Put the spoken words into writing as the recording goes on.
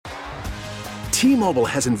T-Mobile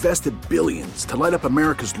has invested billions to light up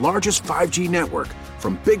America's largest 5G network,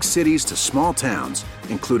 from big cities to small towns,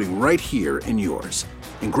 including right here in yours.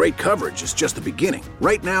 And great coverage is just the beginning.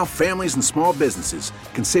 Right now, families and small businesses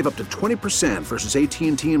can save up to 20% versus AT&T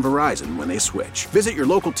and Verizon when they switch. Visit your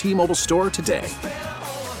local T-Mobile store today.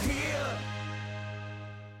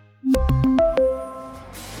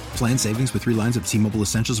 Plan savings with 3 lines of T-Mobile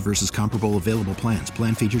Essentials versus comparable available plans.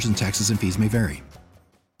 Plan features and taxes and fees may vary.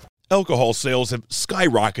 Alcohol sales have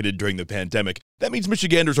skyrocketed during the pandemic. That means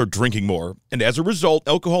Michiganders are drinking more. And as a result,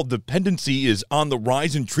 alcohol dependency is on the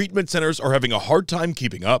rise, and treatment centers are having a hard time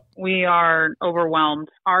keeping up. We are overwhelmed.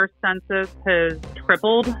 Our census has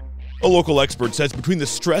tripled. A local expert says between the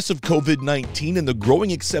stress of COVID-19 and the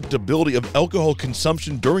growing acceptability of alcohol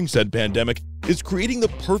consumption during said pandemic is creating the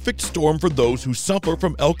perfect storm for those who suffer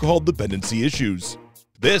from alcohol dependency issues.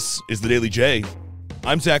 This is the Daily J.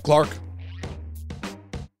 I'm Zach Clark.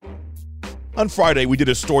 On Friday, we did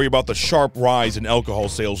a story about the sharp rise in alcohol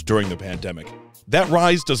sales during the pandemic. That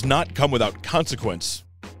rise does not come without consequence.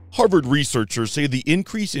 Harvard researchers say the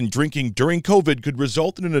increase in drinking during COVID could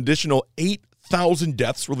result in an additional 8,000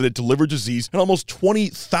 deaths related to liver disease and almost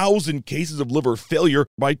 20,000 cases of liver failure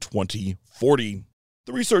by 2040.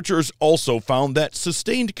 The researchers also found that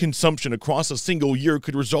sustained consumption across a single year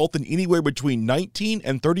could result in anywhere between 19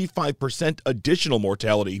 and 35% additional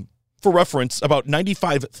mortality. For reference, about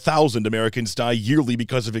 95,000 Americans die yearly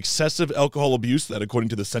because of excessive alcohol abuse, that according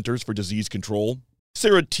to the Centers for Disease Control.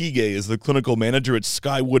 Sarah Teague is the clinical manager at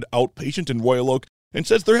Skywood Outpatient in Royal Oak and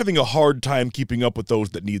says they're having a hard time keeping up with those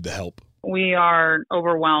that need the help. We are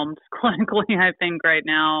overwhelmed clinically, I think, right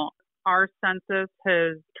now. Our census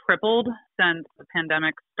has tripled since the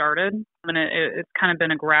pandemic started, and it's kind of been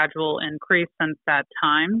a gradual increase since that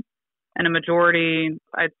time. And a majority,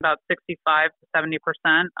 it's about 65 to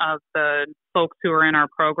 70% of the folks who are in our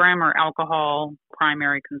program are alcohol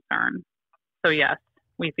primary concern. So yes,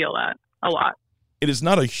 we feel that a lot. It is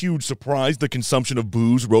not a huge surprise the consumption of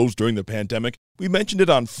booze rose during the pandemic. We mentioned it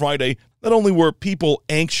on Friday. Not only were people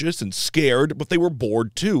anxious and scared, but they were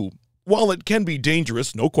bored too. While it can be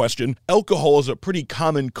dangerous, no question, alcohol is a pretty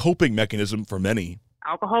common coping mechanism for many.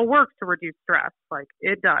 Alcohol works to reduce stress, like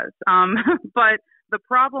it does. But the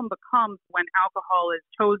problem becomes when alcohol is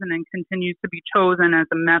chosen and continues to be chosen as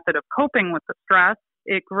a method of coping with the stress,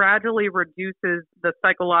 it gradually reduces the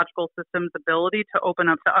psychological system's ability to open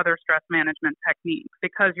up to other stress management techniques,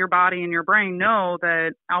 because your body and your brain know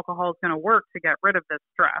that alcohol is going to work to get rid of this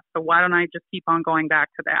stress. So why don't I just keep on going back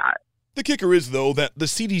to that? The kicker is, though, that the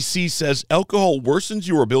CDC says alcohol worsens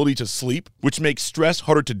your ability to sleep, which makes stress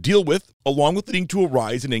harder to deal with, along with leading to a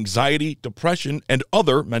rise in anxiety, depression, and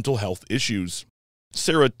other mental health issues.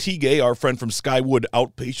 Sarah Teague, our friend from Skywood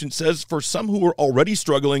Outpatient, says for some who were already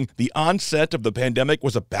struggling, the onset of the pandemic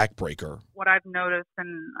was a backbreaker. What I've noticed,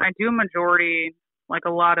 and I do a majority, like a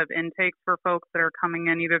lot of intakes for folks that are coming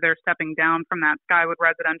in, either they're stepping down from that Skywood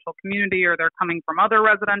residential community or they're coming from other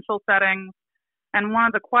residential settings. And one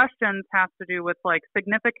of the questions has to do with like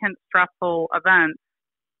significant stressful events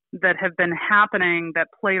that have been happening that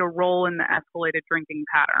played a role in the escalated drinking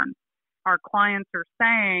pattern. Our clients are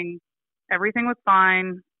saying, everything was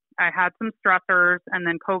fine. I had some stressors, and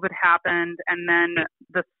then COVID happened, and then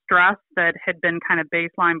the stress that had been kind of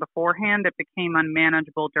baseline beforehand, it became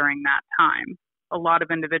unmanageable during that time. A lot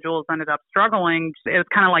of individuals ended up struggling. It was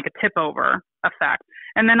kind of like a tip-over effect.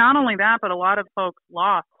 And then not only that, but a lot of folks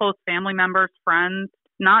lost close family members, friends,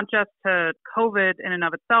 not just to COVID in and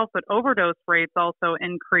of itself, but overdose rates also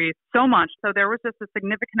increased so much. So there was just a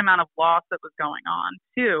significant amount of loss that was going on,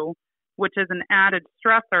 too, which is an added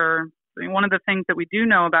stressor. One of the things that we do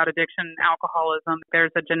know about addiction and alcoholism,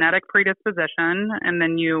 there's a genetic predisposition, and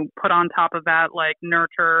then you put on top of that like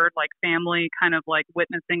nurtured, like family kind of like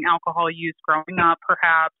witnessing alcohol use growing up,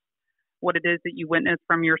 perhaps what it is that you witness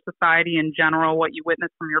from your society in general, what you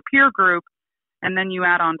witness from your peer group, and then you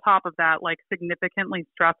add on top of that like significantly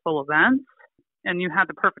stressful events, and you had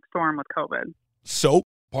the perfect storm with COVID. So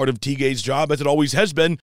part of Teague's job, as it always has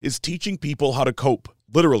been, is teaching people how to cope,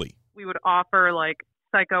 literally. We would offer like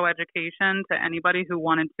psychoeducation to anybody who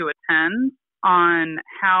wanted to attend on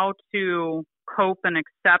how to cope and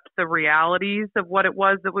accept the realities of what it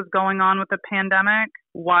was that was going on with the pandemic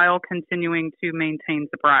while continuing to maintain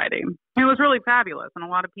sobriety. It was really fabulous, and a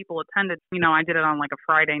lot of people attended. I did it on like a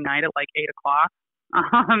Friday night at like 8 o'clock.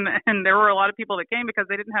 And there were a lot of people that came because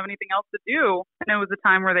they didn't have anything else to do. And it was a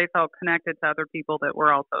time where they felt connected to other people that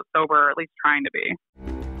were also sober, or at least trying to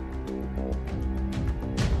be.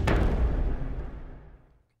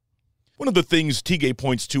 One of the things Teague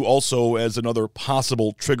points to also as another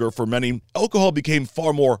possible trigger for many, alcohol became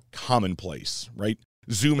far more commonplace, right?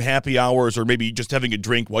 Zoom happy hours, or maybe just having a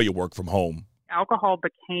drink while you work from home. Alcohol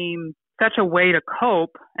became such a way to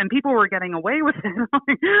cope, and people were getting away with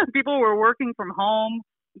it. People were working from home.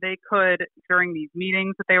 They could, during these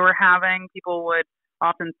meetings that they were having, people would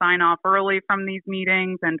often sign off early from these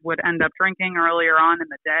meetings and would end up drinking earlier on in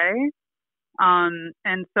the day.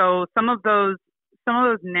 And so some of those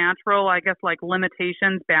natural, I guess, like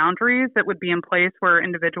limitations, boundaries that would be in place where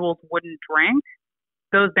individuals wouldn't drink,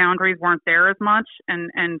 those boundaries weren't there as much,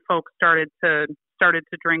 and folks started to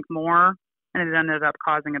drink more, and it ended up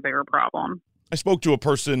causing a bigger problem. I spoke to a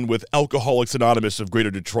person with Alcoholics Anonymous of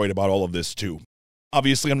Greater Detroit about all of this too.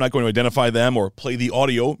 Obviously, I'm not going to identify them or play the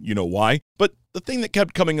audio, you know why, but the thing that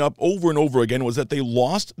kept coming up over and over again was that they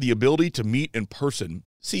lost the ability to meet in person.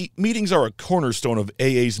 See, meetings are a cornerstone of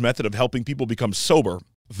AA's method of helping people become sober.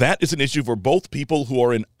 That is an issue for both people who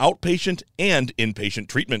are in outpatient and inpatient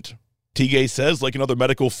treatment. Tigay says, like in other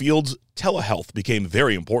medical fields, telehealth became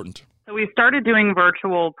very important. So we started doing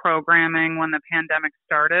virtual programming when the pandemic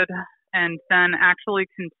started, and then actually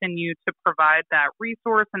continue to provide that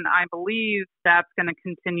resource. And I believe that's going to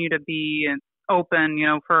continue to be open,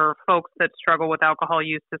 for folks that struggle with alcohol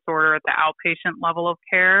use disorder at the outpatient level of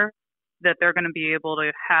care, that they're going to be able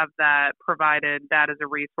to have that provided, that as a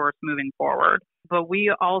resource moving forward. But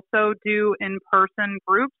we also do in-person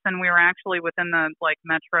groups, and we were actually within the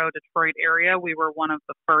Metro Detroit area. We were one of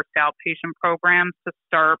the first outpatient programs to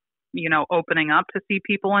start, opening up to see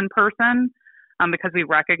people in person, because we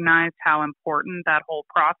recognized how important that whole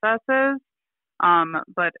process is.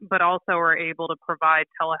 But also are able to provide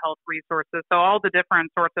telehealth resources. So all the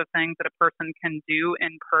different sorts of things that a person can do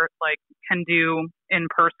in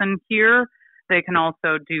person here, they can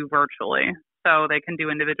also do virtually. So they can do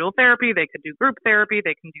individual therapy, they could do group therapy,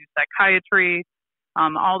 they can do psychiatry,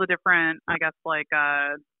 all the different,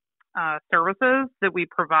 services that we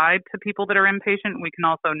provide to people that are inpatient. We can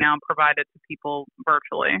also now provide it to people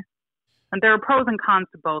virtually. And there are pros and cons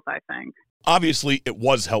to both, I think. Obviously, it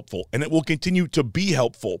was helpful, and it will continue to be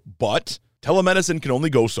helpful, but telemedicine can only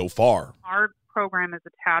go so far. Our program is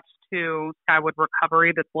attached to Skywood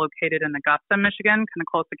Recovery that's located in Augusta, Michigan, kind of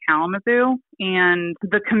close to Kalamazoo. And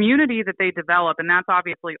the community that they develop, and that's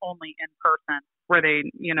obviously only in person where they,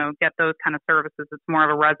 get those kind of services. It's more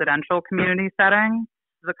of a residential community setting.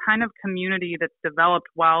 The kind of community that's developed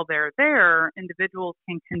while they're there, individuals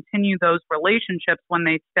can continue those relationships when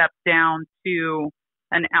they step down to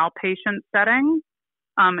an outpatient setting.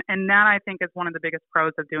 And that, I think, is one of the biggest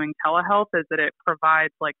pros of doing telehealth, is that it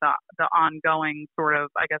provides the ongoing sort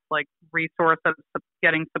of, resource of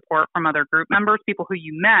getting support from other group members, people who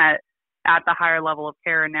you met at the higher level of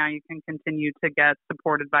care, and now you can continue to get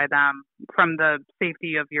supported by them from the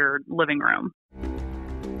safety of your living room.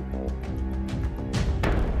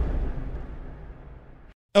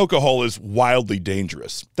 Alcohol is wildly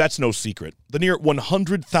dangerous. That's no secret. The near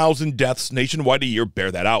 100,000 deaths nationwide a year bear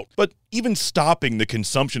that out. But even stopping the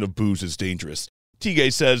consumption of booze is dangerous.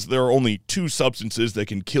 Tigay says there are only two substances that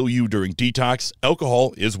can kill you during detox.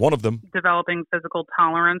 Alcohol is one of them. Developing physical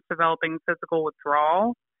tolerance, developing physical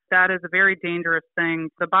withdrawal, that is a very dangerous thing.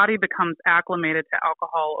 The body becomes acclimated to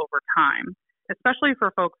alcohol over time, especially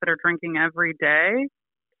for folks that are drinking every day.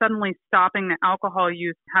 Suddenly stopping the alcohol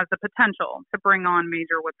use has the potential to bring on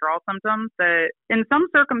major withdrawal symptoms that in some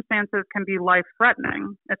circumstances can be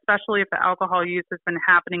life-threatening, especially if the alcohol use has been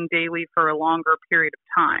happening daily for a longer period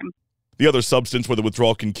of time. The other substance where the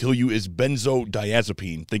withdrawal can kill you is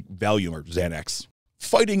benzodiazepine, think Valium or Xanax.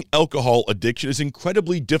 Fighting alcohol addiction is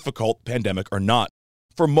incredibly difficult, pandemic or not.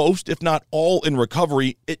 For most, if not all in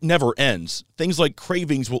recovery, it never ends. Things like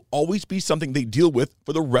cravings will always be something they deal with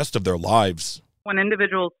for the rest of their lives. When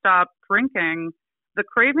individuals stop drinking, the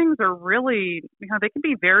cravings are really, they can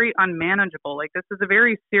be very unmanageable. This is a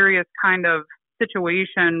very serious kind of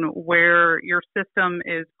situation where your system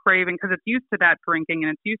is craving, because it's used to that drinking,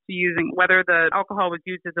 and it's used to using, whether the alcohol was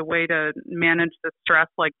used as a way to manage the stress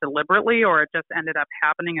deliberately, or it just ended up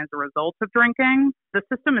happening as a result of drinking, the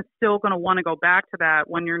system is still going to want to go back to that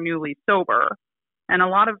when you're newly sober. And a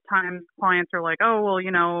lot of times clients are like, oh, well,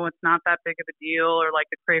 it's not that big of a deal, or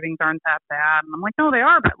the cravings aren't that bad. And I'm like, no, they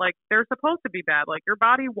are bad. They're supposed to be bad. Your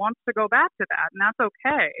body wants to go back to that, and that's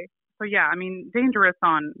okay. So yeah, dangerous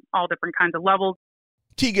on all different kinds of levels.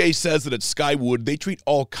 Tigay says that at Skywood, they treat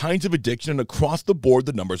all kinds of addiction, and across the board,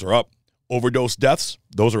 the numbers are up. Overdose deaths,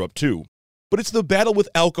 those are up too. But it's the battle with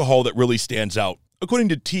alcohol that really stands out. According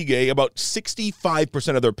to Tigay, about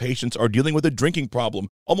 65% of their patients are dealing with a drinking problem,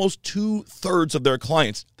 almost 2/3 of their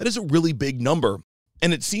clients. That is a really big number.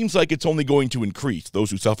 And it seems like it's only going to increase,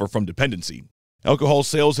 those who suffer from dependency. Alcohol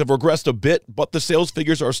sales have regressed a bit, but the sales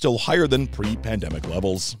figures are still higher than pre-pandemic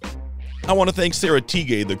levels. I want to thank Sarah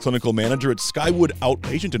Teagay, the clinical manager at Skywood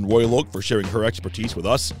Outpatient in Royal Oak, for sharing her expertise with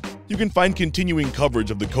us. You can find continuing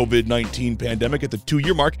coverage of the COVID-19 pandemic at the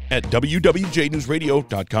 2-year mark at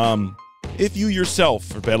wwjnewsradio.com. If you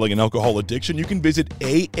yourself are battling an alcohol addiction, you can visit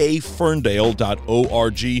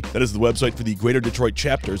aaferndale.org. That is the website for the Greater Detroit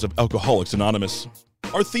chapters of Alcoholics Anonymous.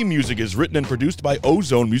 Our theme music is written and produced by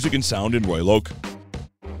Ozone Music and Sound in Royal Oak.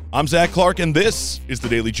 I'm Zach Clark, and this is The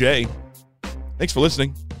Daily J. Thanks for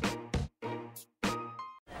listening.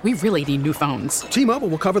 We really need new phones. T-Mobile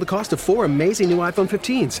will cover the cost of 4 amazing new iPhone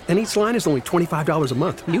 15s, and each line is only $25 a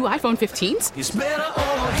month. New iPhone 15s? It's better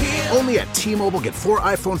over here. Only at T-Mobile, get 4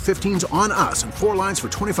 iPhone 15s on us and 4 lines for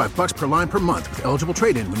 $25 per line per month with eligible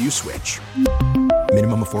trade-in when you switch.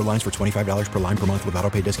 Minimum of 4 lines for $25 per line per month with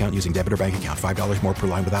autopay discount using debit or bank account. $5 more per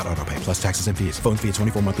line without autopay, plus taxes and fees. Phone fee at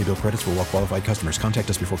 24 monthly bill credits for well-qualified customers. Contact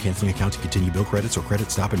us before canceling account to continue bill credits or credit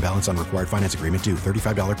stop and balance on required finance agreement due.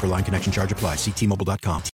 $35 per line connection charge applies. See T-Mobile.com.